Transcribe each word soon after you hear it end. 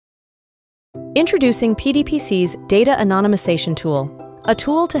Introducing PDPC's Data Anonymisation Tool, a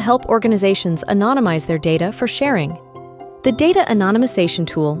tool to help organizations anonymize their data for sharing. The Data Anonymisation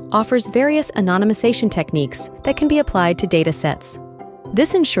Tool offers various anonymization techniques that can be applied to data sets.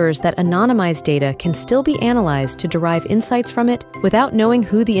 This ensures that anonymized data can still be analyzed to derive insights from it without knowing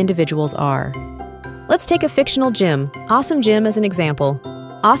who the individuals are. Let's take a fictional gym, Awesome Gym, as an example.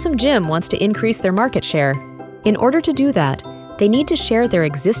 Awesome Gym wants to increase their market share. In order to do that, they need to share their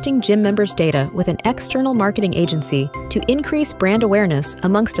existing gym members' data with an external marketing agency to increase brand awareness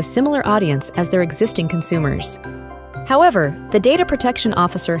amongst a similar audience as their existing consumers. However, the data protection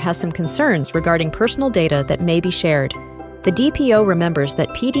officer has some concerns regarding personal data that may be shared. The DPO remembers that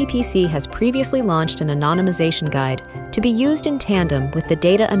PDPC has previously launched an anonymization guide to be used in tandem with the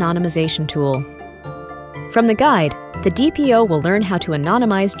Data Anonymisation Tool. From the guide, the DPO will learn how to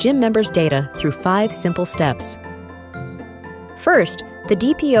anonymize gym members' data through 5 simple steps. First, the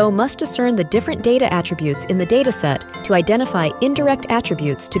DPO must discern the different data attributes in the dataset to identify indirect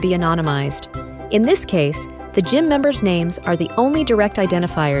attributes to be anonymized. In this case, the gym members' names are the only direct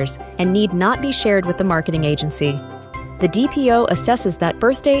identifiers and need not be shared with the marketing agency. The DPO assesses that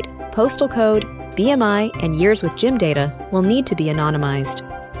birth date, postal code, BMI, and years with gym data will need to be anonymized.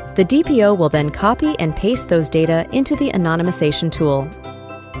 The DPO will then copy and paste those data into the anonymization tool.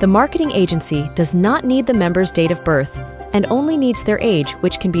 The marketing agency does not need the member's date of birth and only needs their age,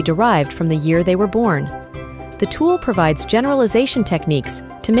 which can be derived from the year they were born. The tool provides generalization techniques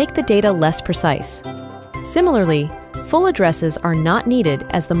to make the data less precise. Similarly, full addresses are not needed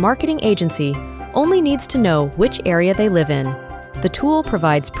as the marketing agency only needs to know which area they live in. The tool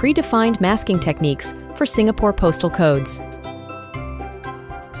provides predefined masking techniques for Singapore postal codes.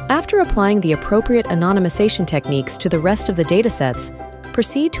 After applying the appropriate anonymization techniques to the rest of the datasets,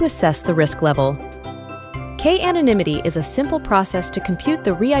 proceed to assess the risk level. K-anonymity is a simple process to compute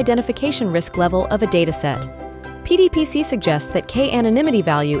the re-identification risk level of a dataset. PDPC suggests that K-anonymity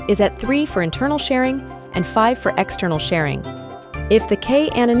value is at 3 for internal sharing and 5 for external sharing. If the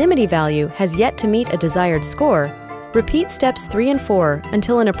K-anonymity value has yet to meet a desired score, repeat steps 3 and 4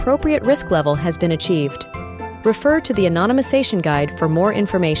 until an appropriate risk level has been achieved. Refer to the anonymization guide for more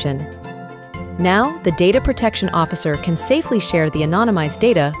information. Now, the data protection officer can safely share the anonymized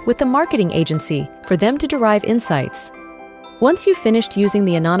data with the marketing agency for them to derive insights. Once you've finished using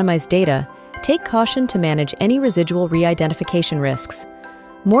the anonymized data, take caution to manage any residual re-identification risks.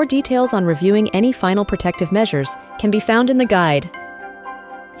 More details on reviewing any final protective measures can be found in the guide.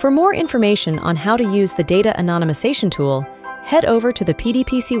 For more information on how to use the Data Anonymisation Tool, head over to the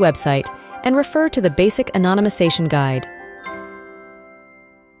PDPC website and refer to the Basic Anonymisation Guide.